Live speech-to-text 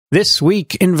This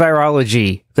Week in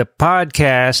Virology, the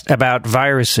podcast about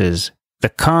viruses, the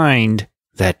kind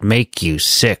that make you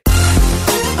sick.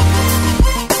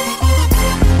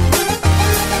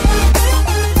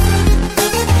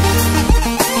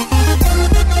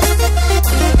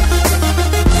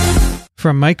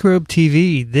 From Microbe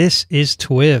TV, this is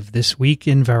TWiV, This Week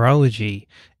in Virology,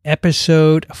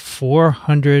 episode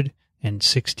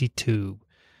 462.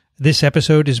 This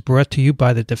episode is brought to you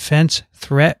by the Defense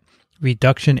Threat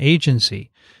Reduction Agency,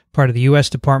 part of the U.S.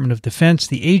 Department of Defense.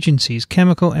 The agency's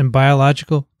Chemical and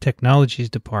Biological Technologies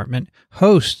Department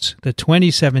hosts the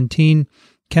 2017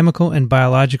 Chemical and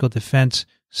Biological Defense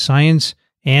Science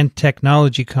and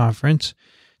Technology Conference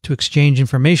to exchange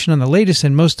information on the latest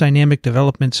and most dynamic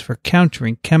developments for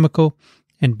countering chemical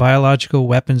and biological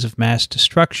weapons of mass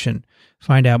destruction.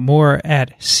 Find out more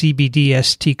at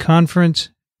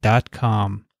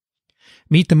cbdstconference.com.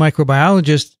 Meet the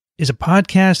Microbiologist is a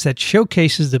podcast that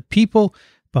showcases the people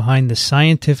behind the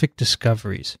scientific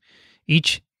discoveries.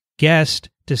 Each guest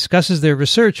discusses their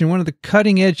research in one of the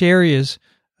cutting-edge areas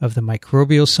of the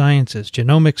microbial sciences: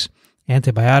 genomics,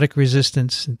 antibiotic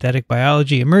resistance, synthetic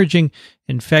biology, emerging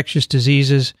infectious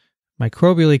diseases,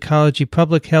 microbial ecology,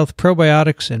 public health,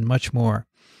 probiotics, and much more.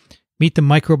 Meet the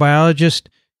Microbiologist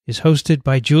is hosted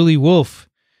by Julie Wolfe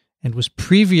and was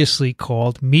previously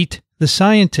called Meet the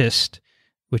Scientist,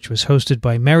 which was hosted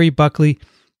by Mary Buckley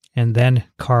and then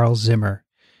Carl Zimmer.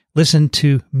 Listen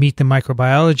to Meet the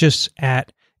Microbiologists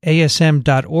at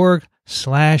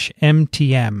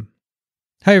asm.org/MTM.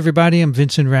 Hi, everybody. I'm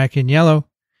Vincent Racaniello,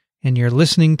 and you're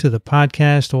listening to the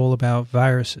podcast all about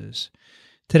viruses.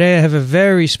 Today, I have a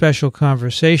very special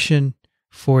conversation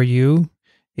for you.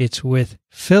 It's with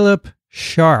Phillip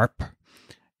Sharp,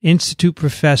 Institute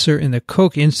Professor in the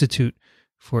Koch Institute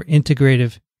for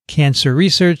Integrative Cancer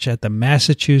Research at the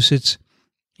Massachusetts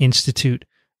Institute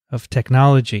of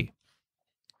Technology.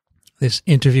 This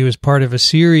interview is part of a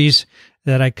series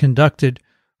that I conducted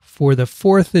for the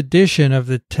 4th edition of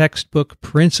the textbook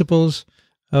Principles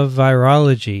of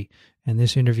Virology, and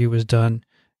this interview was done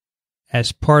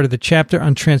as part of the chapter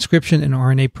on transcription and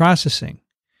RNA processing.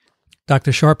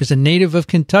 Dr. Sharp is a native of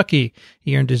Kentucky.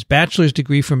 He earned his bachelor's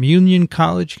degree from Union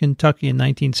College, Kentucky in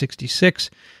 1966,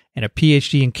 and a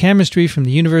PhD in chemistry from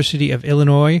the University of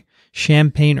Illinois,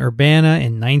 Champaign-Urbana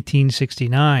in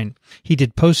 1969. He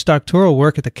did postdoctoral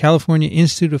work at the California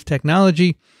Institute of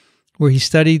Technology, where he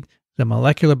studied the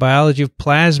molecular biology of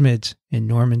plasmids in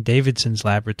Norman Davidson's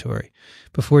laboratory.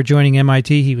 Before joining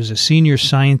MIT, he was a senior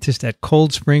scientist at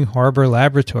Cold Spring Harbor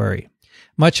Laboratory.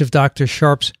 Much of Dr.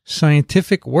 Sharp's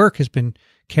scientific work has been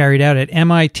carried out at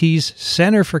MIT's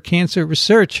Center for Cancer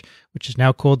Research, which is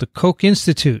now called the Koch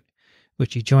Institute,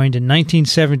 which he joined in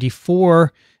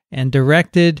 1974 and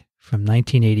directed from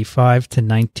 1985 to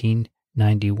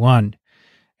 1991.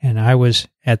 And I was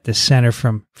at the Center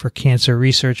for Cancer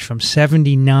Research from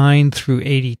 79 through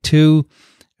 82.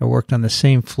 I worked on the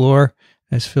same floor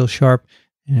as Phil Sharp,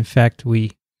 and in fact,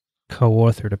 we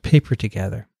co-authored a paper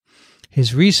together.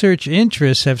 His research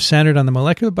interests have centered on the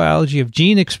molecular biology of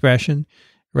gene expression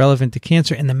relevant to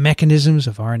cancer and the mechanisms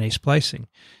of RNA splicing.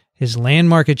 His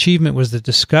landmark achievement was the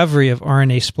discovery of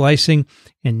RNA splicing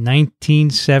in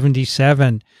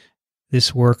 1977.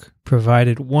 This work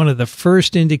provided one of the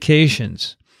first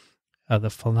indications of the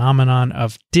phenomenon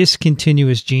of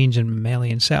discontinuous genes in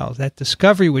mammalian cells. That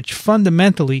discovery, which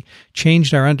fundamentally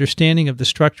changed our understanding of the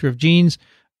structure of genes,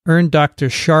 earned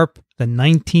Dr. Sharp the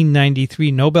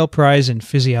 1993 Nobel Prize in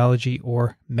Physiology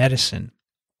or Medicine.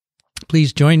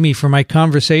 Please join me for my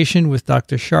conversation with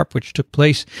Dr. Sharp, which took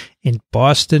place in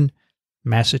Boston,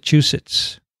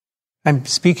 Massachusetts. I'm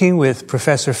speaking with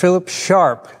Professor Phillip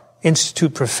Sharp,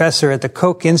 Institute Professor at the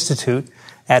Koch Institute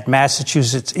at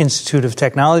Massachusetts Institute of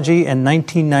Technology and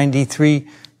 1993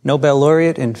 Nobel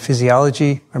Laureate in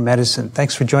Physiology or Medicine.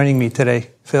 Thanks for joining me today,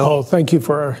 Phil. Oh, thank you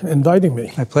for inviting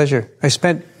me. My pleasure. I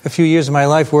spent a few years of my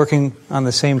life working on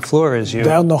the same floor as you.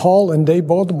 Down the hall in Dave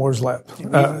Baltimore's lab.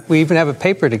 We even have a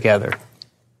paper together.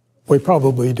 We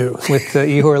probably do. With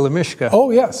Ihor Lemishka.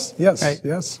 Oh, yes, Right.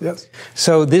 yes.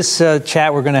 So this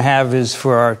chat we're going to have is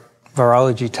for our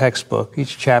virology textbook.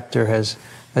 Each chapter has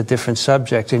a different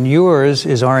subject, and yours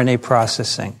is RNA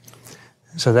processing.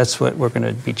 So that's what we're going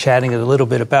to be chatting a little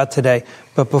bit about today.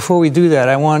 But before we do that,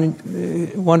 I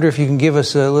wonder if you can give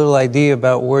us a little idea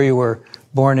about where you were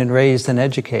born and raised and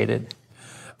educated.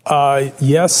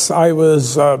 Yes, I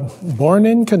was born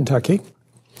in Kentucky.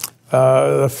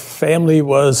 The family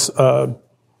was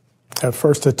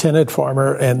first a tenant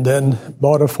farmer and then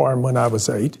bought a farm when I was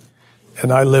 8.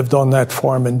 And I lived on that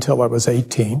farm until I was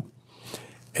 18.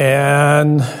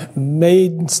 And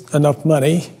made enough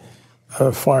money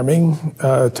farming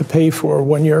to pay for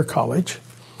 1 year of college.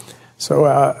 So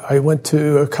I went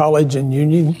to a college in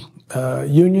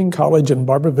Union College in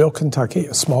Barberville, Kentucky,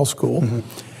 a small school,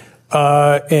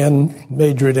 and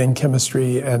majored in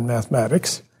chemistry and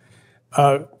mathematics.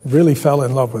 Really fell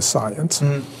in love with science.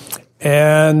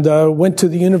 And went to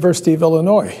the University of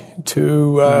Illinois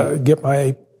to get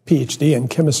my PhD in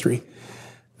chemistry.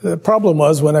 The problem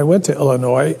was when I went to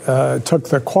Illinois, took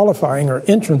the qualifying or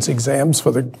entrance exams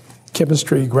for the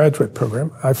chemistry graduate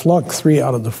program. I flunked 3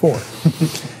 out of the 4.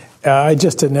 I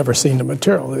just had never seen the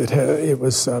material. It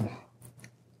was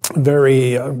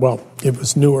it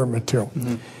was newer material.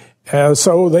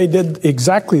 So they did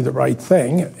exactly the right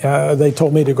thing. They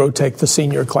told me to go take the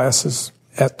senior classes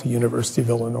at the University of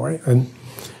Illinois. And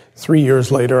 3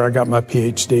 years later, I got my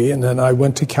PhD. And then I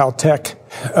went to Caltech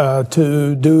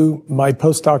to do my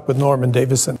postdoc with Norman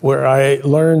Davison, where I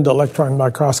learned electron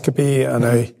microscopy and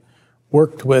I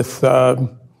worked with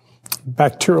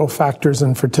bacterial factors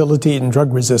in fertility and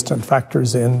drug-resistant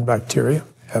factors in bacteria.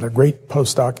 Had a great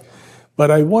postdoc. But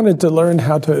I wanted to learn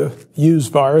how to use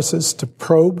viruses to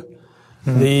probe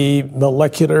the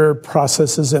molecular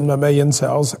processes in mammalian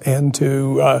cells and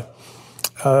to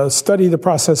study the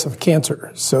process of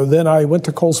cancer. So then I went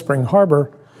to Cold Spring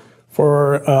Harbor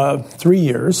for 3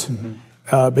 years,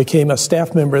 became a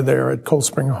staff member there at Cold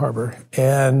Spring Harbor.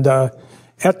 And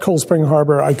at Cold Spring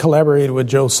Harbor, I collaborated with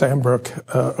Joe Sambrook,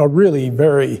 a really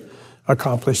very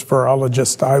accomplished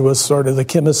virologist. I was sort of the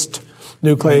chemist,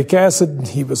 nucleic acid.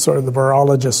 He was sort of the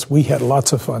virologist. We had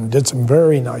lots of fun, did some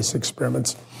very nice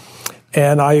experiments.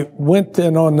 And I went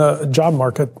then on the job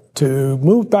market to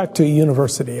move back to a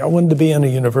university. I wanted to be in a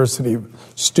university of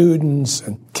students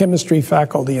and chemistry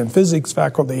faculty and physics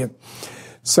faculty.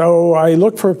 So I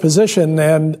looked for a position,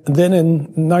 and then in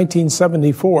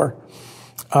 1974,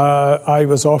 I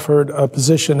was offered a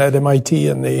position at MIT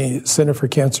in the Center for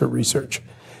Cancer Research.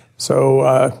 So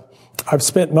I've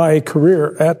spent my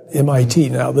career at MIT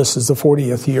now. This is the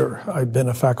 40th year I've been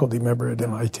a faculty member at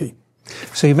MIT.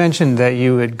 So you mentioned that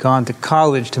you had gone to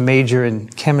college to major in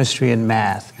chemistry and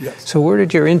math. Yes. So where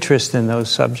did your interest in those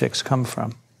subjects come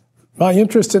from? My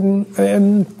interest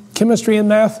in chemistry and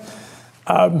math,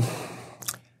 I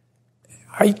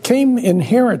came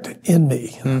inherent in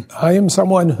me. I am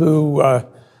someone who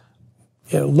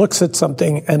looks at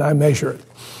something and I measure it.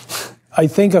 I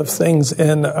think of things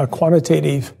in a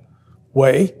quantitative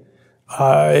way.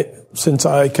 Since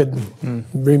I could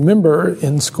remember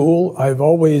in school, I've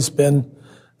always been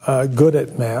good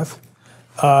at math.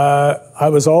 I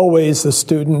was always the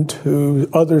student who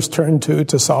others turned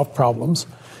to solve problems,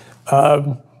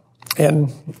 and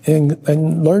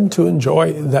learned to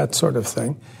enjoy that sort of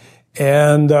thing.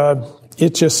 And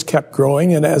it just kept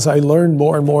growing. And as I learned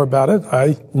more and more about it,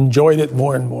 I enjoyed it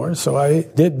more and more. So I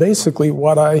did basically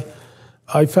what I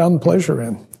found pleasure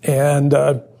in. And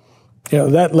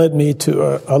that led me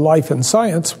to a life in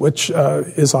science, which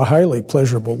is a highly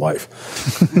pleasurable life.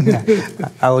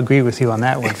 I'll agree with you on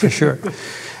that one, for sure.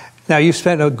 Now, you've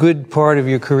spent a good part of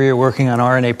your career working on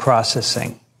RNA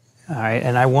processing, all right?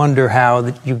 And I wonder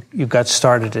how you got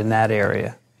started in that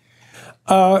area.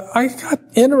 I got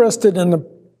interested in the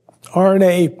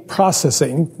RNA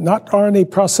processing, not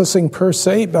RNA processing per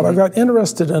se, but I got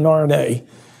interested in RNA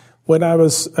when I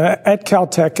was at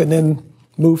Caltech and then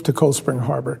moved to Cold Spring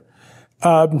Harbor.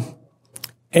 And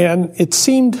it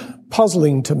seemed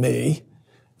puzzling to me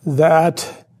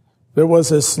that there was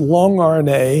this long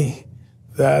RNA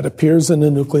that appears in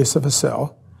the nucleus of a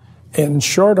cell and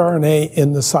short RNA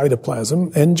in the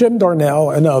cytoplasm. And Jim Darnell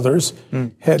and others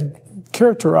had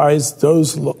characterized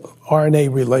those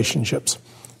RNA relationships.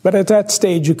 But at that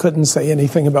stage, you couldn't say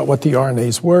anything about what the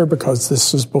RNAs were because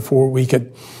this was before we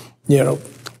could,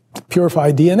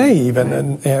 purify DNA even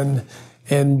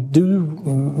and do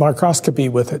microscopy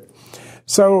with it.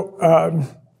 So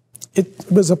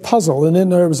it was a puzzle. And then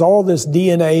there was all this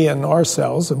DNA in our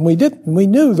cells, and we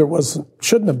knew there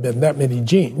shouldn't have been that many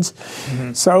genes.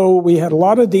 So we had a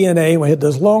lot of DNA, and we had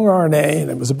this long RNA,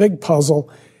 and it was a big puzzle.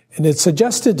 And it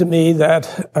suggested to me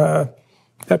that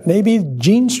maybe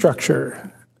gene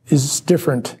structure is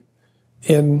different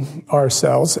in our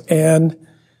cells. And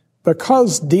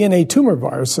because DNA tumor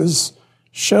viruses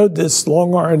showed this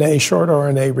long RNA, short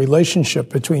RNA relationship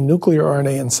between nuclear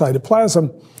RNA and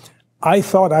cytoplasm, I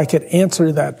thought I could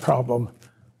answer that problem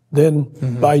then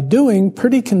by doing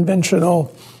pretty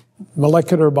conventional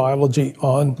molecular biology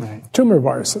on tumor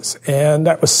viruses. And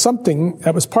that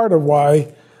was part of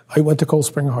why I went to Cold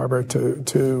Spring Harbor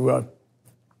to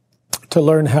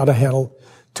learn how to handle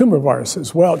tumor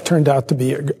viruses. Well, it turned out to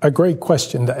be a great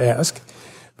question to ask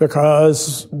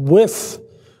because with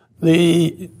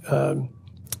the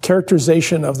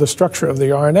characterization of the structure of the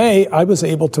RNA, I was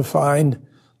able to find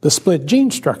the split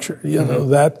gene structure. You know,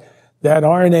 that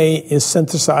RNA is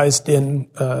synthesized in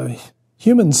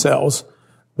human cells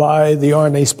by the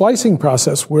RNA splicing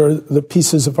process, where the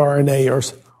pieces of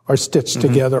RNA are stitched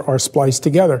together, are spliced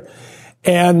together.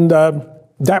 And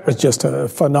that was just a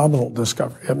phenomenal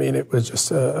discovery. I mean, it was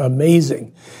just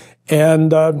amazing.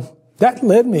 And that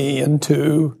led me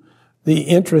into the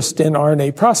interest in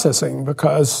RNA processing,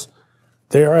 because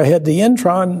there I had the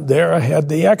intron, there I had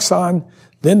the exon.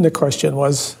 Then the question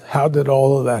was, how did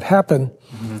all of that happen?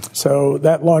 So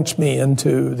that launched me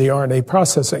into the RNA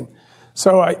processing.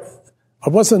 So I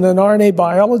wasn't an RNA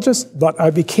biologist, but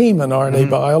I became an RNA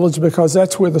biologist because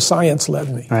that's where the science led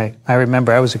me. Right. I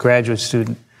remember I was a graduate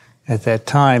student at that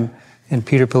time, and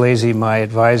Peter Palese, my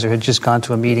advisor, had just gone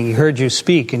to a meeting. He heard you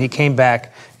speak, and he came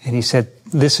back, and he said,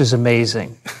 "This is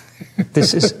amazing.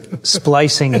 This is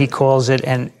splicing," he calls it,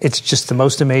 and it's just the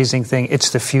most amazing thing. It's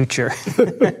the future.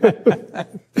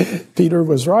 Peter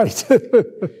was right.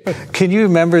 Can you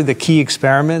remember the key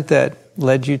experiment that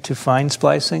led you to find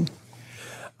splicing?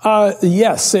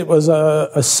 Yes, it was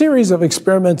a series of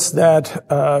experiments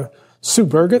that Sue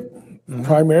Burgett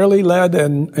primarily led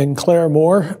and Claire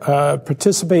Moore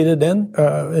participated in,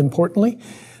 importantly.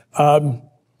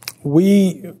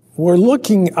 We were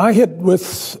looking, I had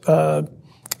with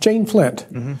Jane Flint,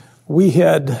 we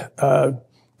had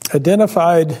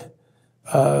identified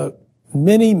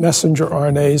many messenger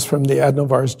RNAs from the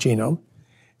adenovirus genome,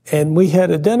 and we had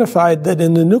identified that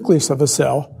in the nucleus of a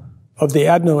cell, of the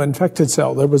adeno-infected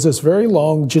cell, there was this very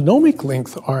long genomic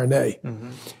length RNA.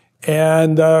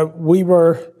 And we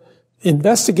were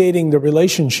investigating the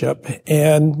relationship,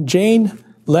 and Jane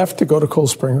left to go to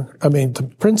to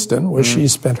Princeton, where she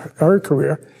spent her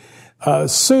career.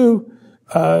 Sue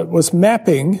was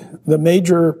mapping the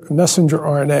major messenger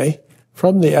RNA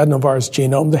from the adenovirus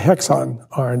genome, the hexon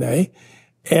RNA,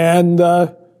 and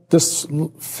this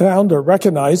found or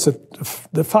recognized that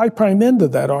the 5' end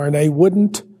of that RNA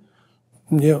wouldn't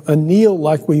anneal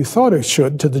like we thought it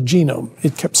should to the genome.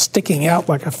 It kept sticking out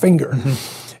like a finger.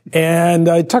 And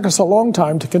it took us a long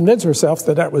time to convince ourselves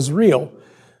that that was real.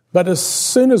 But as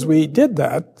soon as we did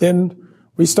that, then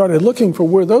we started looking for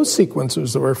where those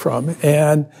sequences were from.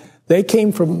 And they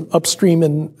came from upstream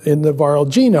in the viral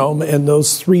genome, and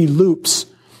those 3 loops,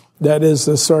 that is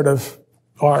the sort of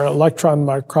our electron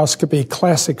microscopy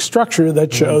classic structure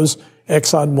that shows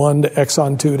exon 1 to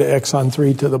exon 2 to exon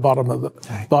 3 to the bottom of the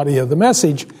body of the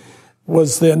message,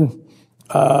 was then,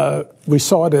 we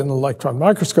saw it in an electron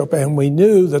microscope, and we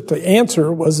knew that the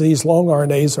answer was these long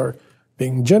RNAs are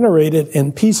being generated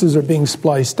and pieces are being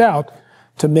spliced out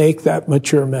to make that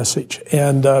mature message.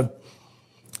 And,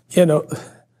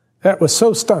 that was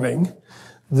so stunning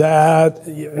that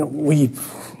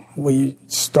we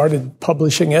started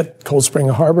publishing it. Cold Spring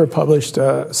Harbor published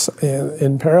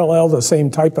in parallel the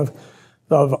same type of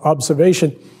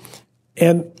observation.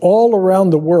 And all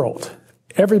around the world,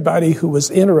 everybody who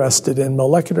was interested in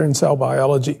molecular and cell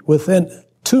biology within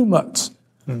 2 months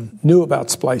knew about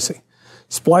splicing.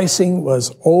 Splicing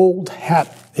was old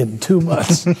hat in 2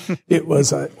 months. It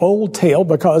was an old tale,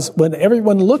 because when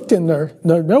everyone looked in their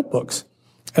notebooks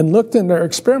and looked in their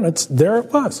experiments, there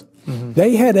it was.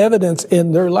 They had evidence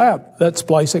in their lab that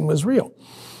splicing was real.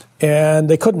 And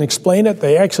they couldn't explain it.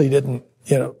 They actually didn't,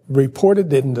 report it,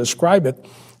 didn't describe it.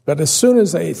 But as soon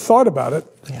as they thought about it,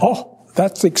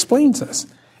 that explains this.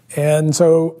 And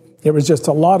so it was just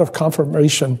a lot of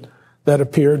confirmation that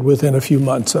appeared within a few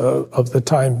months of the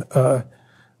time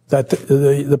that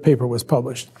the paper was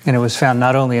published. And it was found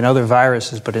not only in other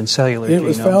viruses, but in cellular genomes. It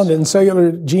was found in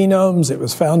cellular genomes. It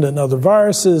was found in other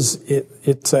viruses.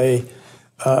 It's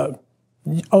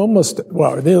almost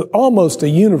a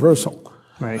universal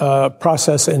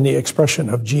process in the expression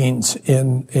of genes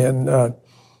in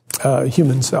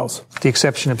human cells. With the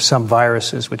exception of some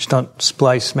viruses, which don't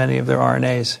splice many of their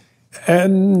RNAs.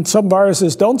 And some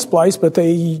viruses don't splice, but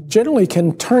they generally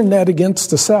can turn that against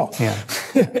the cell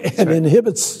and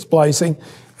inhibit splicing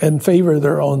and favor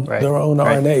their own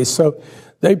RNAs. So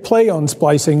they play on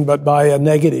splicing, but by a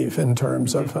negative in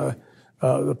terms of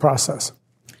the process.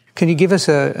 Can you give us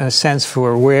a sense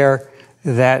for where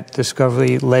that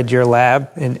discovery led your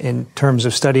lab in terms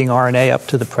of studying RNA up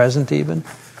to the present even?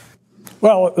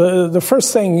 Well, the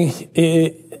first thing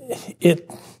it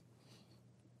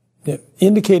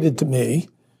indicated to me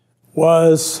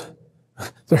was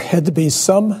there had to be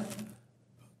some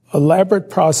elaborate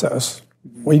process.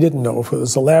 We didn't know if it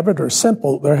was elaborate or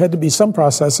simple. There had to be some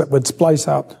process that would splice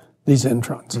out these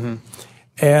introns.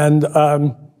 And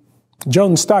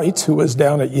Joan Steitz, who was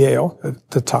down at Yale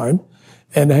at the time,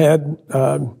 and had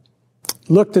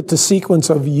looked at the sequence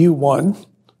of U1,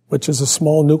 which is a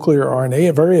small nuclear RNA,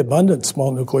 a very abundant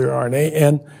small nuclear RNA,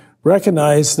 and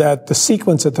recognized that the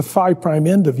sequence at the 5'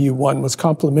 end of U1 was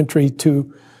complementary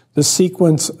to the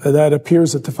sequence that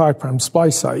appears at the 5'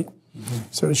 splice site. Mm-hmm.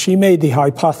 So she made the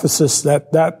hypothesis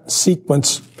that that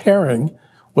sequence pairing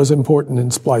was important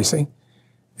in splicing.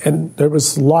 And there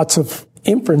was lots of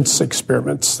inference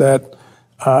experiments that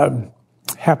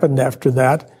happened after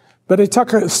that. But it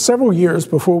took several years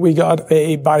before we got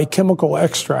a biochemical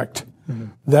extract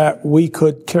that we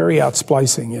could carry out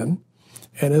splicing in.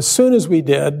 And as soon as we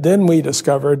did, then we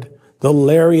discovered the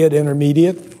Laureate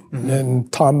intermediate, and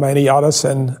Tom Maniatis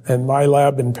and my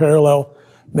lab in parallel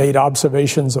made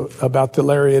observations about the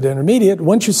Laureate intermediate.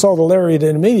 Once you saw the Laureate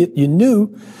intermediate, you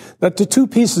knew that the two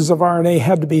pieces of RNA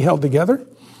had to be held together.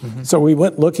 So we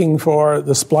went looking for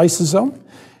the spliceosome,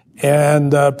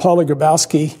 and Paula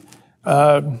Grabowski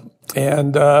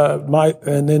and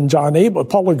then John Abel,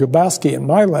 Paula Grabowski in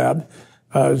my lab.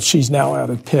 She's now out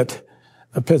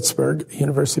at Pittsburgh,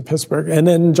 University of Pittsburgh. And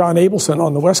then John Abelson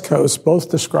on the West Coast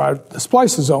both described the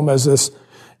spliceosome as this,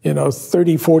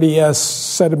 30-40S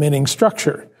sedimenting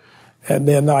structure. And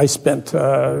then I spent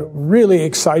really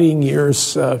exciting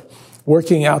years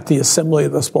working out the assembly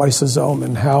of the spliceosome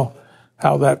and how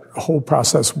that whole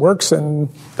process works. And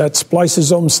that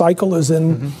spliceosome cycle is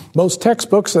in most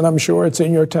textbooks, and I'm sure it's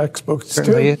in your textbooks too.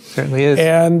 Certainly is.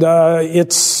 And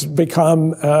it's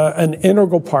become an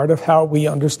integral part of how we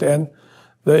understand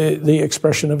the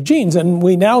expression of genes. And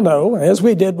we now know, as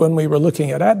we did when we were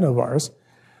looking at adenovirus,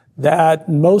 that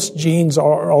most genes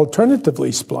are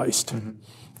alternatively spliced,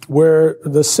 where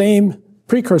the same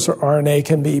precursor RNA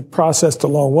can be processed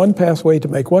along one pathway to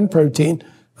make one protein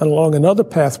and along another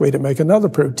pathway to make another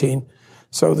protein.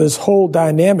 So this whole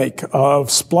dynamic of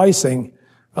splicing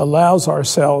allows our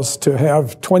cells to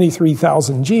have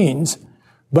 23,000 genes,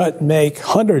 but make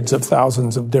hundreds of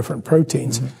thousands of different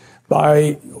proteins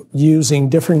by using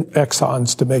different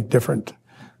exons to make different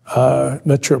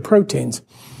mature proteins.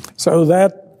 So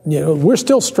that, we're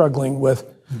still struggling with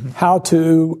how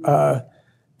to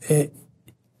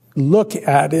look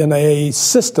at, in a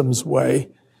systems way,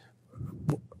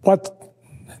 what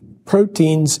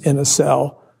proteins in a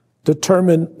cell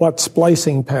determine what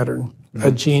splicing pattern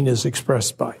a gene is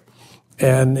expressed by.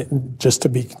 And just to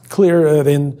be clear, that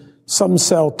in some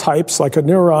cell types, like a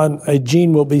neuron, a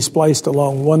gene will be spliced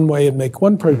along one way and make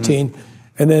one protein,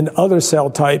 and then other cell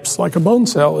types, like a bone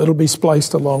cell, it'll be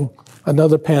spliced along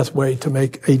another pathway to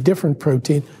make a different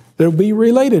protein. There'll be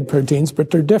related proteins,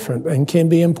 but they're different and can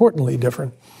be importantly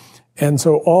different. And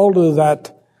so all of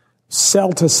that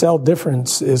cell-to-cell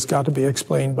difference has got to be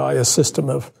explained by a system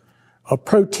of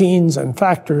proteins and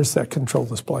factors that control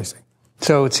the splicing.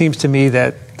 So it seems to me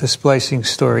that the splicing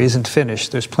story isn't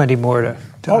finished. There's plenty more to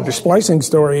understand. The splicing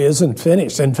story isn't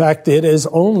finished. In fact, it is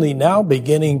only now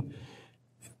beginning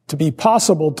to be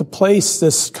possible to place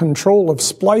this control of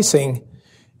splicing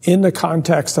in the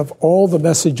context of all the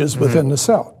messages within the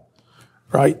cell,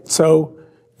 right? So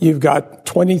you've got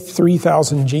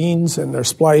 23,000 genes, and they're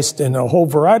spliced in a whole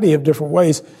variety of different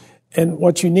ways. And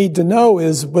what you need to know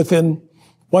is within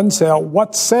one cell,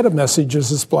 what set of messages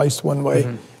is spliced one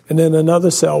way, and then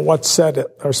another cell, what set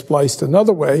are spliced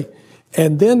another way,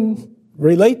 and then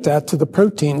relate that to the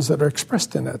proteins that are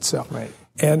expressed in that cell. Right.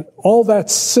 And all that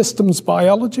systems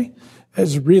biology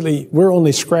is really, we're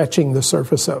only scratching the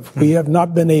surface of. We have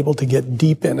not been able to get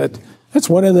deep in it. That's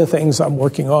one of the things I'm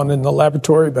working on in the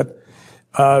laboratory, but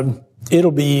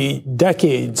it'll be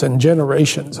decades and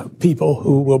generations of people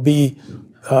who will be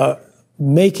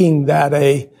making that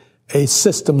a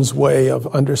systems way of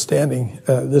understanding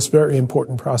this very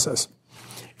important process.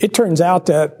 It turns out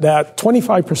that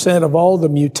 25% of all the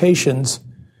mutations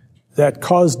that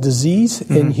cause disease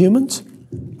in humans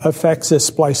affects this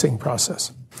splicing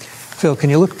process. Phil, can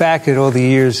you look back at all the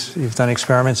years you've done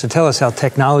experiments and tell us how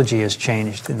technology has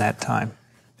changed in that time?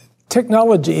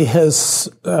 Technology has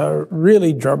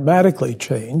really dramatically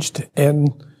changed,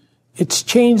 and it's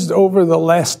changed over the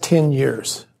last 10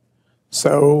 years.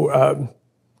 So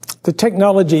the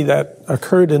technology that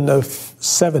occurred in the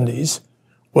 70s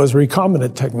was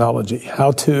recombinant technology,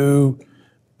 how to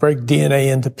break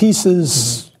DNA into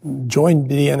pieces, join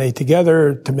DNA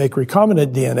together to make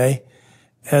recombinant DNA.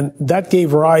 And that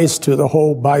gave rise to the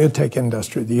whole biotech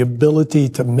industry, the ability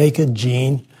to make a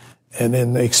gene and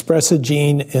then express a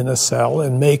gene in a cell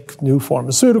and make new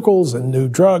pharmaceuticals and new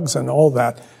drugs and all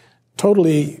that.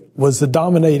 Totally was the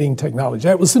dominating technology.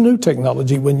 That was the new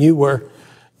technology when you were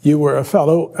a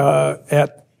fellow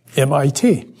at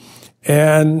MIT.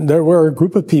 And there were a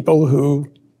group of people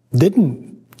who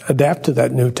didn't adapt to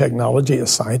that new technology as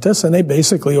scientists, and they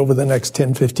basically, over the next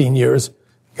 10, 15 years,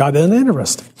 got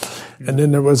uninteresting. And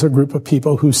then there was a group of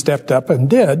people who stepped up and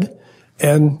did,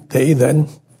 and they then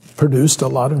produced a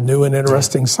lot of new and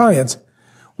interesting science.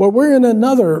 Well, we're in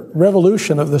another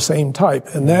revolution of the same type,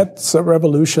 and that's a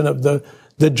revolution of the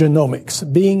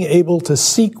genomics, being able to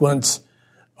sequence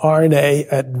RNA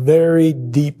at very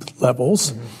deep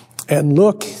levels and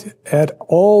look at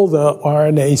all the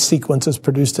RNA sequences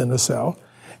produced in the cell.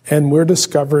 And we're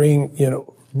discovering,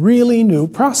 really new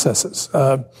processes,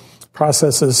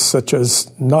 processes such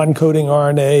as non-coding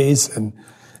RNAs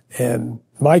and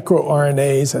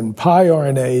microRNAs and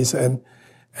piRNAs.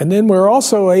 And then we're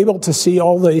also able to see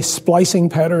all the splicing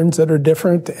patterns that are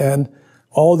different and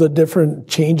all the different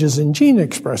changes in gene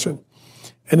expression.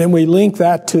 And then we link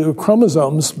that to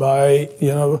chromosomes by,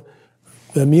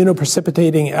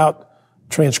 immunoprecipitating out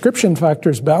transcription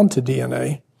factors bound to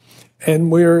DNA.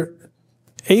 And we're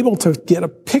able to get a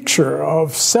picture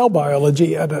of cell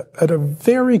biology at a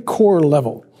very core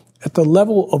level, at the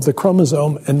level of the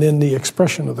chromosome and then the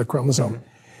expression of the chromosome.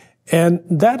 And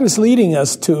that is leading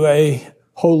us to a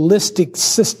holistic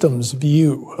systems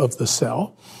view of the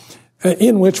cell,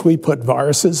 in which we put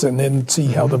viruses and then see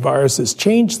how the viruses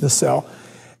change the cell.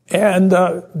 And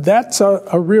that's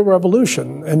a real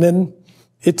revolution. And then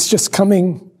it's just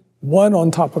coming one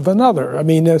on top of another. I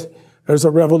mean, there's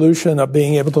a revolution of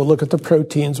being able to look at the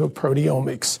proteins with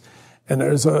proteomics. And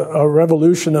there's a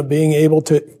revolution of being able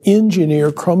to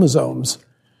engineer chromosomes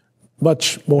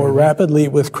much more rapidly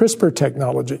with CRISPR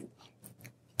technology.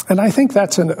 And I think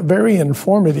that's a very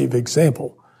informative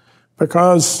example,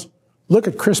 because look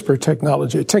at CRISPR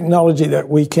technology, a technology that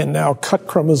we can now cut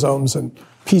chromosomes and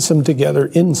piece them together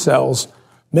in cells,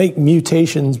 make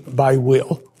mutations by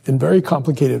will in very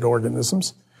complicated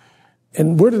organisms.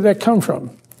 And where did that come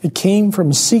from? It came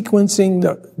from sequencing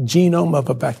the genome of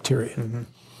a bacteria.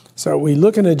 So we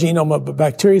look at a genome of a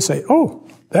bacteria and say, oh,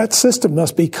 that system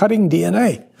must be cutting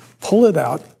DNA. Pull it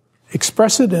out,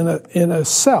 express it in a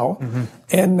cell,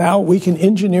 and now we can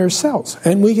engineer cells,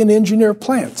 and we can engineer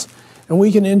plants, and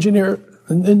we can engineer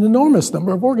an enormous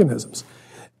number of organisms.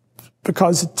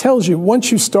 Because it tells you,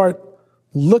 once you start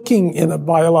looking in among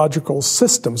biological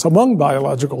systems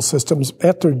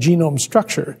at their genome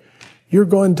structure, you're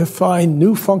going to find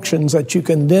new functions that you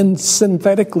can then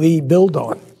synthetically build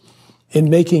on in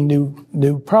making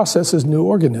new processes, new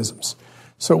organisms.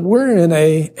 So we're in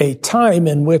a time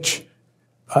in which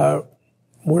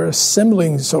we're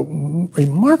assembling so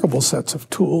remarkable sets of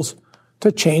tools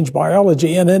to change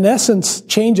biology, and in essence,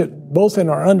 change it both in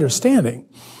our understanding,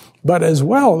 but as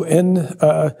well in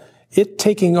it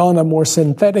taking on a more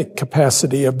synthetic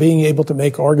capacity of being able to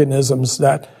make organisms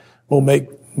that will make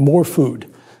more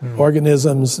food,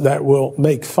 organisms that will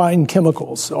make fine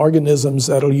chemicals, organisms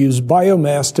that will use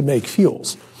biomass to make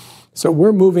fuels. So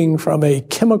we're moving from a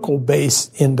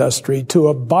chemical-based industry to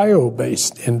a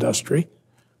bio-based industry,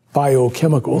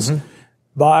 biochemicals,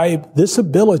 by this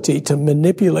ability to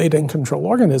manipulate and control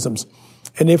organisms.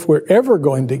 And if we're ever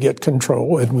going to get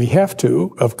control, and we have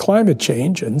to, of climate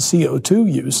change and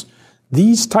CO2 use,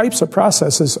 these types of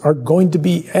processes are going to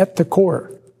be at the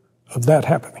core of that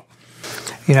happening.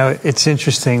 It's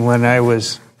interesting. When I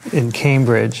was in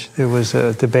Cambridge, there was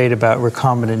a debate about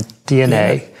recombinant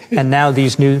DNA. And now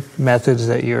these new methods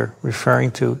that you're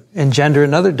referring to engender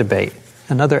another debate,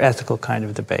 another ethical kind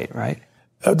of debate, right?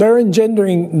 They're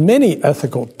engendering many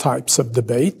ethical types of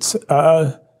debates.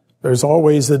 There's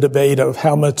always the debate of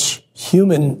how much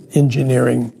human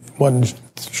engineering one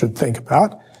should think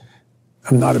about.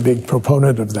 I'm not a big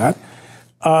proponent of that.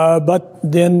 But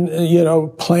then,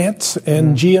 plants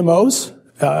and GMOs.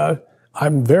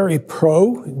 I'm very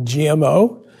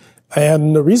pro-GMO.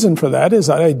 And the reason for that is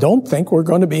I don't think we're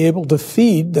going to be able to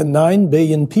feed the 9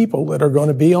 billion people that are going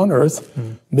to be on Earth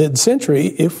mid-century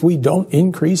if we don't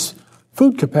increase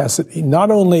food capacity.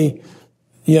 Not only,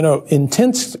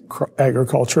 intense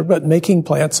agriculture, but making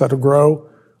plants that'll grow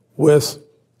with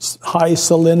high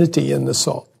salinity in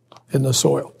the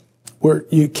soil, where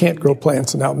you can't grow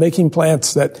plants now. Making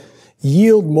plants that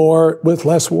yield more with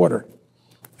less water.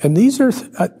 And these are,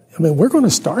 we're going to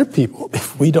starve people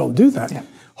if we don't do that. Yeah.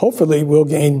 Hopefully we'll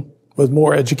gain, with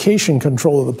more education,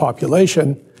 control of the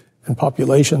population, and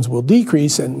populations will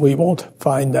decrease, and we won't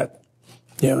find that,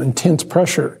 intense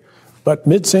pressure. But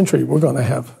mid-century, we're going to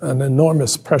have an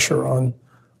enormous pressure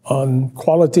on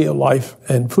quality of life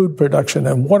and food production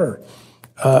and water,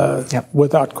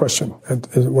 without question.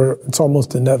 It's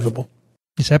almost inevitable.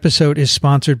 This episode is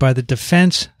sponsored by the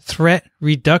Defense Threat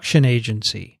Reduction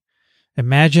Agency.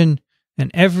 Imagine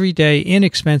an everyday,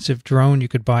 inexpensive drone you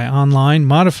could buy online,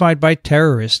 modified by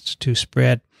terrorists to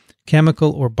spread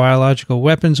chemical or biological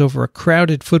weapons over a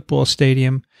crowded football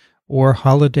stadium or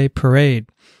holiday parade,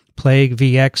 plague,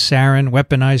 VX, sarin,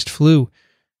 weaponized flu.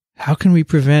 How can we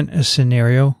prevent a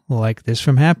scenario like this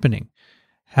from happening?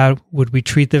 How would we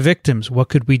treat the victims? What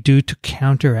could we do to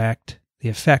counteract the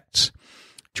effects?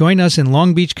 Join us in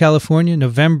Long Beach, California,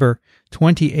 November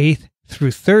 28th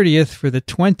through 30th for the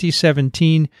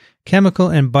 2017 Chemical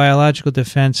and Biological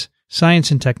Defense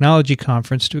Science and Technology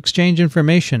Conference to exchange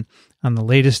information on the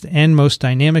latest and most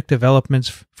dynamic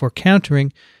developments for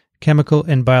countering chemical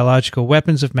and biological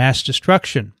weapons of mass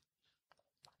destruction.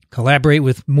 Collaborate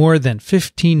with more than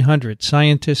 1,500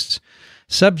 scientists,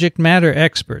 subject matter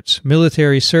experts,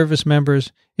 military service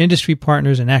members, industry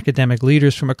partners, and academic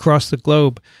leaders from across the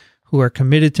globe who are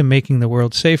committed to making the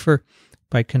world safer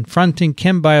by confronting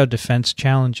chem-bio defense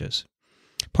challenges.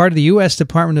 Part of the U.S.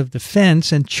 Department of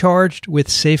Defense and charged with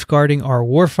safeguarding our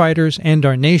warfighters and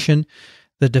our nation,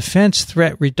 the Defense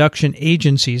Threat Reduction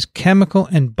Agency's Chemical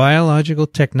and Biological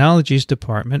Technologies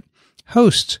Department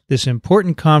hosts this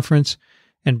important conference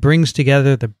and brings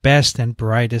together the best and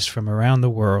brightest from around the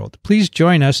world. Please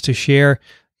join us to share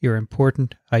your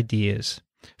important ideas.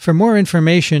 For more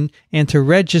information and to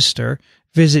register,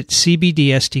 visit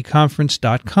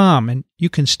cbdstconference.com, and you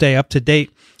can stay up to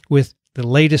date with the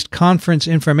latest conference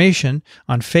information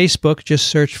on Facebook. Just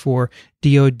search for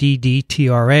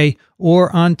DODDTRA,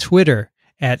 or on Twitter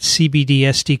at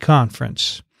CBDST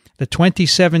Conference. The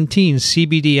 2017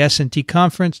 CBDS&T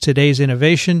Conference, today's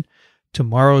innovation,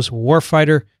 tomorrow's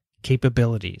warfighter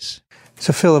capabilities.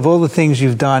 So, Phil, of all the things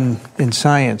you've done in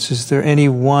science, is there any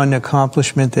one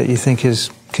accomplishment that you think has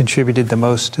contributed the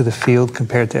most to the field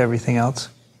compared to everything else?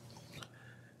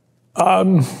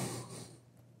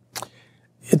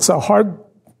 It's a hard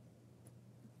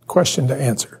question to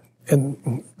answer,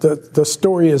 and the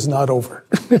story is not over.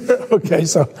 Okay,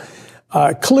 so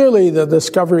clearly the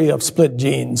discovery of split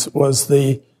genes was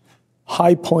the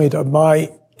high point of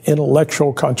my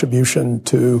intellectual contribution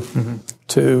to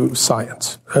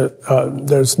science.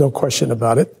 There's no question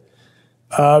about it.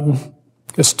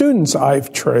 The students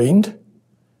I've trained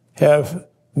have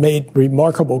made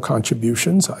remarkable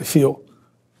contributions. I feel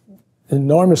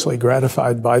enormously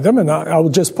gratified by them, and I will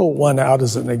just pull one out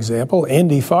as an example.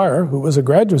 Andy Fire, who was a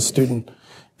graduate student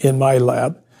in my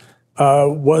lab,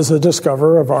 was a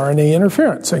discoverer of RNA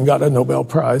interference and got a Nobel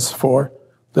Prize for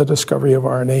the discovery of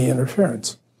RNA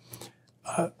interference.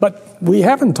 But we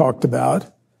haven't talked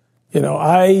about,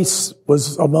 I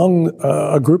was among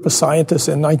a group of scientists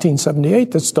in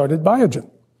 1978 that started Biogen.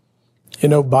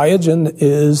 Biogen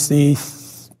is the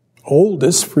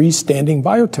oldest freestanding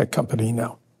biotech company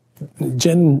now.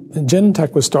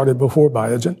 Genentech was started before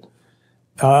Biogen,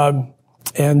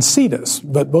 and CETUS,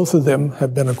 but both of them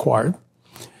have been acquired.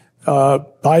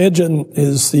 Biogen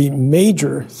is the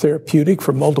major therapeutic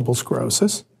for multiple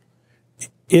sclerosis.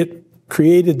 It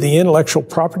created the intellectual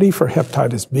property for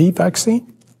hepatitis B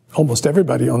vaccine. Almost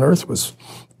everybody on Earth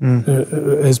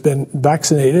has been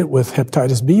vaccinated with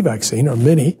hepatitis B vaccine, or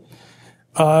many.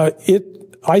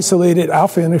 It isolated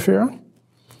alpha interferon,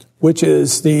 which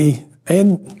is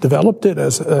and developed it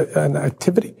as an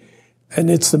activity, and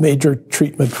it's the major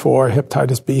treatment for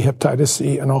hepatitis B, hepatitis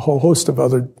C, and a whole host of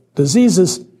other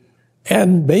diseases.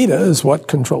 And beta is what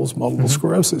controls multiple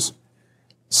sclerosis.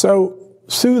 So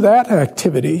through that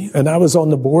activity, and I was on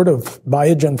the board of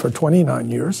Biogen for 29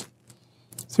 years,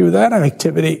 through that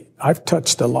activity, I've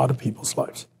touched a lot of people's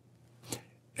lives.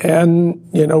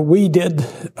 And, we did,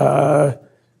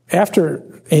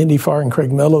 after Andy Farr and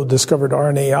Craig Mello discovered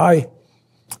RNAi,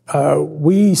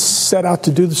 we set out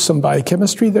to do some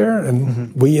biochemistry there,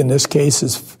 and we, in this case,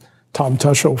 is Tom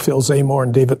Tushel, Phil Zamore,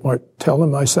 and David Martell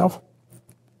and myself.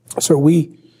 So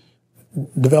we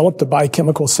developed a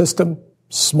biochemical system,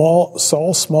 small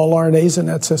RNAs in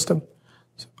that system,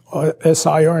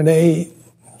 siRNA,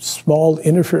 small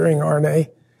interfering RNA.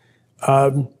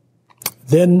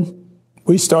 Then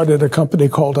we started a company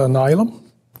called Alnylam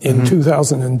in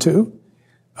 2002.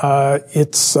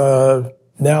 It's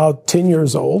now 10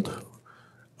 years old.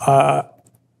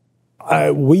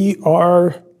 We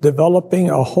are developing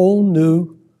a whole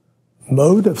new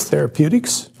mode of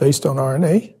therapeutics based on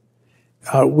RNA.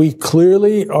 We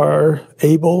clearly are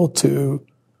able to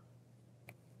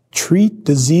treat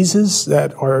diseases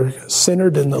that are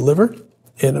centered in the liver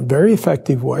in a very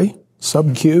effective way,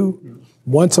 sub-Q,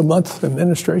 once a month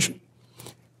administration.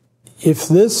 If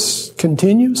this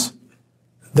continues,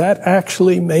 that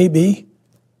actually may be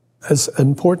as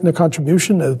important a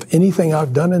contribution of anything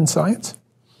I've done in science,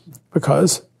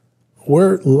 because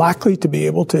we're likely to be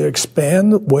able to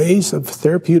expand ways of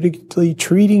therapeutically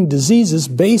treating diseases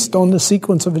based on the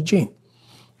sequence of a gene.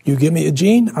 You give me a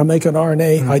gene, I make an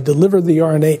RNA, I deliver the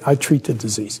RNA, I treat the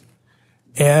disease.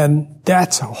 And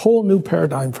that's a whole new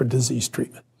paradigm for disease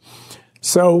treatment.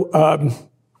 So,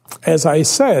 as I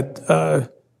said, I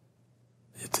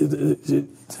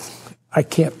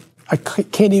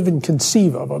can't even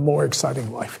conceive of a more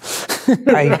exciting life.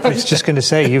 I was just going to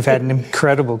say, you've had an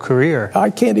incredible career. I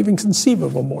can't even conceive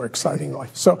of a more exciting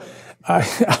life. So I'm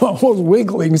almost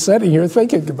wiggling sitting here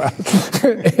thinking about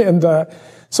it. And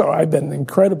so I've been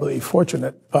incredibly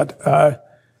fortunate. But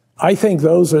I think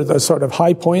those are the sort of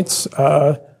high points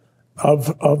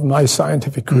of my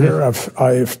scientific career. Mm-hmm.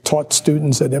 I've taught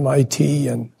students at MIT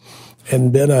and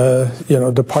been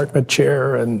a department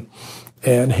chair and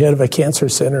head of a cancer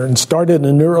center, and started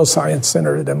a neuroscience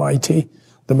center at MIT,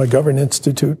 the McGovern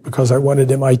Institute, because I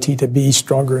wanted MIT to be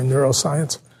stronger in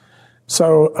neuroscience.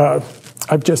 So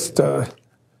I've just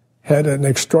had an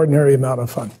extraordinary amount of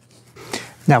fun.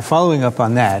 Now, following up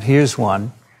on that, here's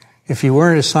one. If you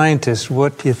weren't a scientist,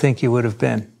 what do you think you would have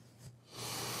been?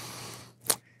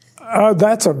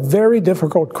 That's a very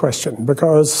difficult question,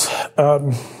 because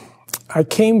I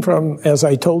came from, as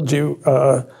I told you,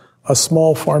 a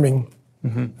small farming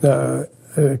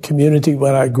community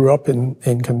when I grew up in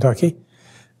Kentucky.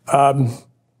 And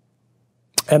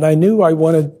I knew I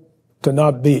wanted to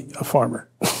not be a farmer.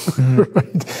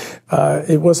 Right?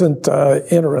 It wasn't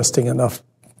interesting enough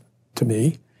to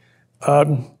me.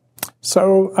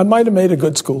 So I might have made a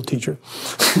good school teacher.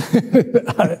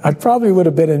 I probably would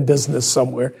have been in business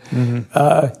somewhere.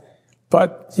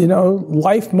 But,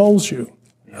 life molds you.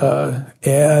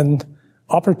 And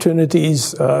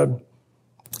opportunities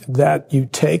that you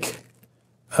take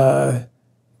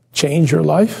change your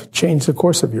life, change the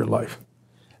course of your life.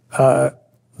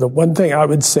 The one thing I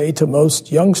would say to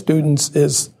most young students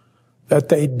is that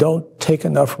they don't take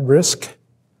enough risk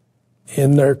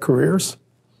in their careers.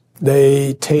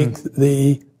 They take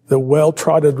the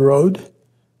well-trodden road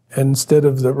instead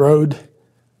of the road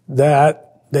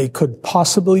that they could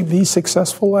possibly be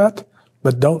successful at,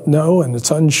 but don't know, and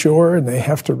it's unsure, and they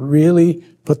have to really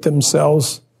put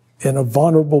themselves in a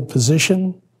vulnerable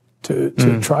position to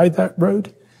try that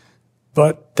road.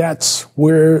 But that's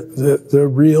where the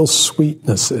real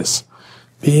sweetness is,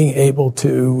 being able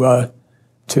to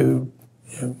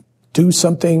do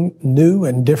something new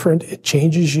and different. It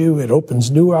changes you. It opens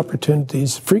new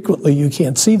opportunities. Frequently, you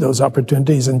can't see those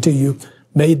opportunities until you've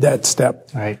made that step.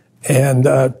 Right. And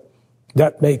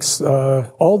that makes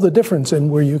all the difference in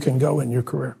where you can go in your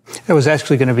career. That was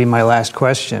actually going to be my last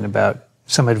question about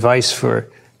some advice for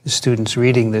the students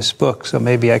reading this book. So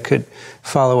maybe I could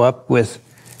follow up with,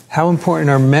 how important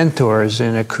are mentors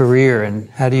in a career, and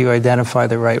how do you identify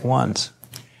the right ones?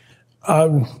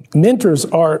 Mentors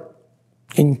are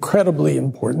incredibly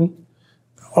important.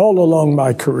 All along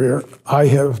my career, I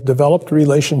have developed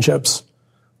relationships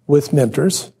with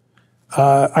mentors.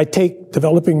 I take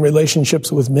developing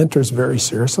relationships with mentors very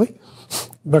seriously,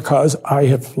 because I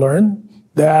have learned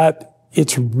that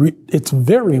it's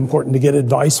very important to get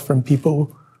advice from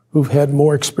people who've had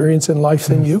more experience in life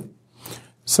than you.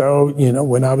 So,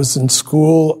 when I was in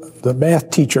school, the math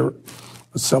teacher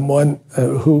was someone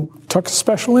who took a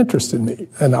special interest in me,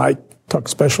 and I took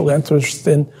special interest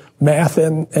in math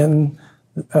and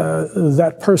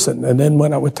that person. And then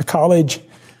when I went to college,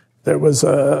 there was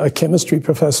a chemistry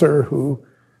professor who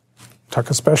took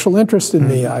a special interest in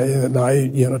me.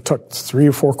 I took 3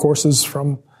 or 4 courses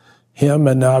from him,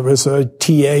 and I was a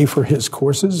TA for his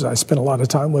courses. I spent a lot of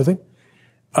time with him.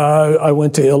 I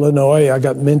went to Illinois. I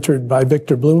got mentored by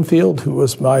Victor Bloomfield, who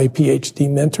was my PhD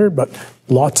mentor, but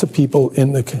lots of people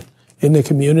in the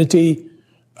community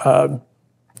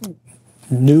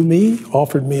knew me,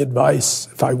 offered me advice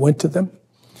if I went to them.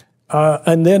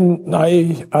 And then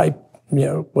I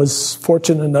was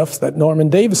fortunate enough that Norman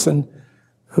Davison,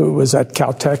 who was at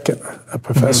Caltech and a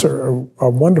professor, a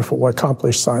wonderful,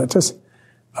 accomplished scientist,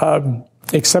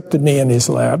 accepted me in his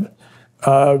lab.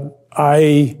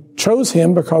 I chose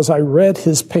him because I read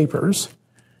his papers,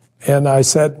 and I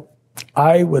said,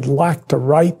 I would like to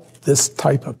write this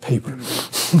type of paper.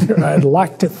 I'd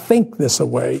like to think this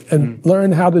way and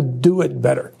learn how to do it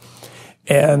better.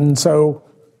 And so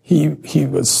I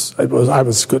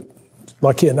was good,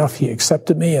 lucky enough he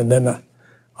accepted me, and then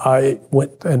I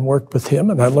went and worked with him,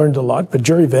 and I learned a lot. But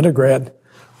Jerry Vinograd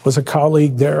was a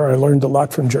colleague there. I learned a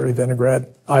lot from Jerry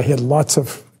Vinograd. I had lots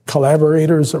of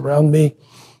collaborators around me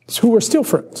who were still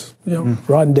friends.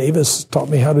 Ron Davis taught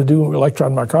me how to do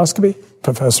electron microscopy,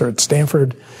 professor at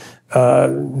Stanford.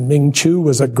 Ming Chu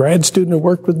was a grad student who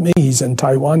worked with me. He's in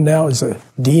Taiwan now. He's a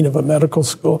dean of a medical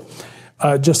school.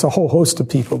 Just a whole host of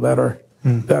people that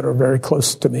are very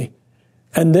close to me.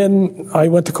 And then I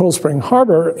went to Cold Spring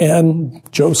Harbor, and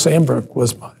Joe Sandbrook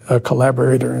was a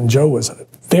collaborator, and Joe was a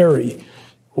very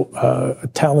a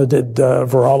talented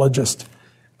virologist.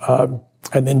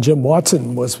 And then Jim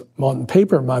Watson was on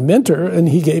paper my mentor, and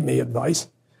he gave me advice.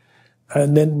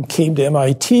 And then came to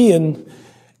MIT,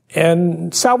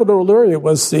 and Salvador Luria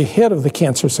was the head of the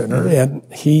cancer center, and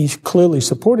he clearly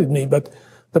supported me. But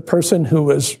the person who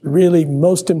was really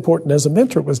most important as a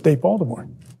mentor was Dave Baltimore,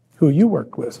 who you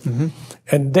worked with.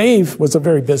 And Dave was a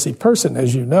very busy person,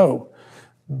 as you know.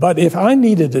 But if I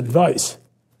needed advice,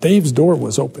 Dave's door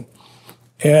was open.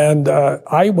 And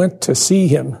I went to see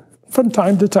him from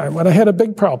time to time. When I had a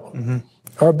big problem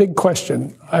or a big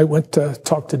question, I went to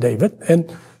talk to David.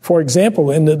 And for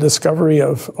example, in the discovery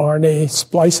of RNA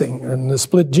splicing and the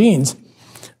split genes,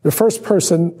 the first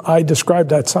person I described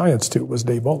that science to was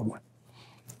Dave Baltimore,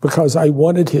 because I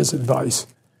wanted his advice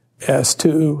as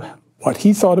to what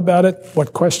he thought about it,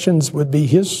 what questions would be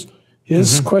his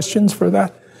questions for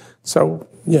that. So,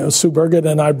 Sue Burgett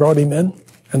and I brought him in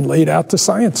and laid out the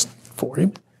science for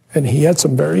him. And he had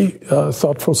some very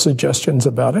thoughtful suggestions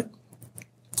about it.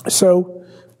 So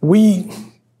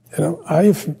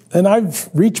I've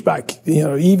reached back,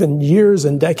 even years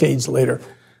and decades later,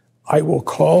 I will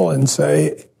call and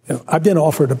say, I've been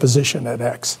offered a position at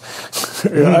X.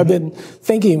 I've been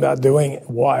thinking about doing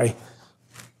Y.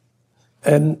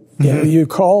 And you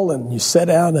call and you sit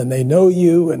down and they know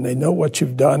you and they know what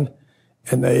you've done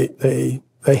and they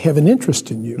have an interest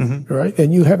in you, right?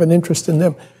 And you have an interest in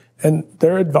them. And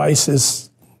their advice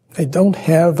is they don't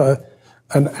have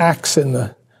an axe in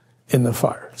the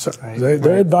fire. So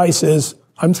their advice is,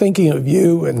 I'm thinking of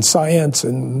you and science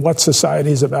and what society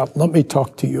is about. Let me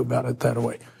talk to you about it that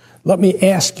way. Let me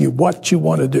ask you what you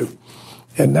want to do.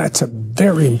 And that's a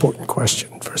very important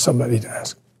question for somebody to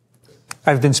ask.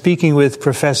 I've been speaking with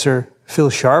Professor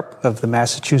Phil Sharp of the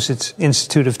Massachusetts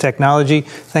Institute of Technology.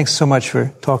 Thanks so much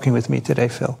for talking with me today,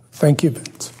 Phil. Thank you,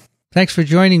 Vince. Thanks for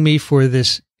joining me for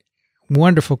this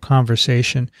wonderful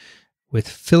conversation with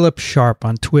Philip Sharp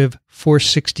on TWiV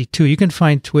 462. You can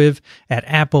find TWiV at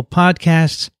Apple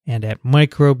Podcasts and at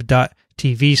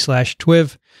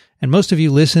microbe.tv/TWiV. And most of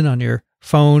you listen on your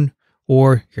phone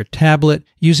or your tablet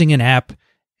using an app.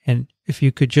 And if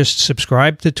you could just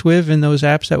subscribe to TWiV in those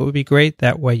apps, that would be great.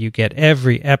 That way you get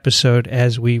every episode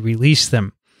as we release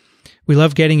them. We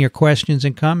love getting your questions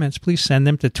and comments. Please send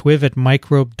them to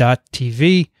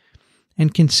twiv@microbe.tv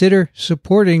and consider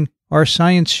supporting our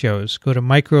science shows. Go to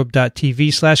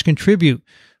microbe.tv/contribute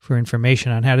for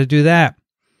information on how to do that.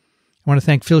 I want to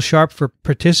thank Phil Sharp for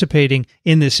participating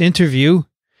in this interview.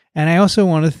 And I also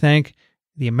want to thank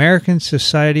the American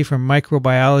Society for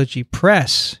Microbiology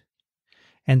Press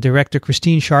and Director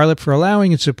Christine Charlotte for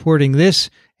allowing and supporting this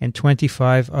and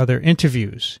 25 other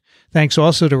interviews. Thanks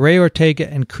also to Ray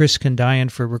Ortega and Chris Kondayan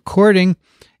for recording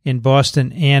in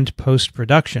Boston and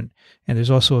post-production. And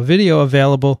there's also a video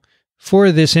available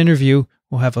for this interview.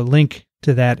 We'll have a link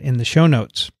to that in the show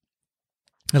notes.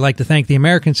 I'd like to thank the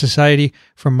American Society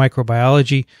for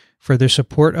Microbiology for their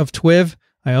support of TWiV.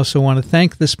 I also want to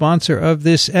thank the sponsor of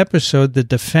this episode, the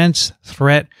Defense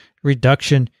Threat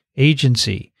Reduction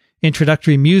Agency.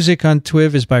 Introductory music on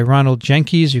TWiV is by Ronald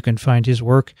Jenkins. You can find his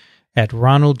work at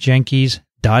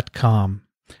ronaldjenkins.com.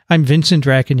 I'm Vincent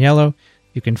Racaniello.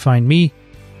 You can find me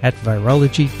at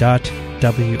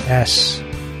virology.ws.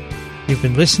 You've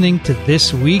been listening to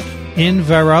This Week in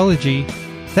Virology.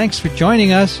 Thanks for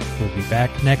joining us. We'll be back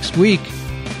next week.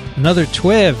 Another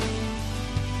TWiV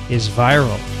is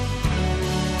viral.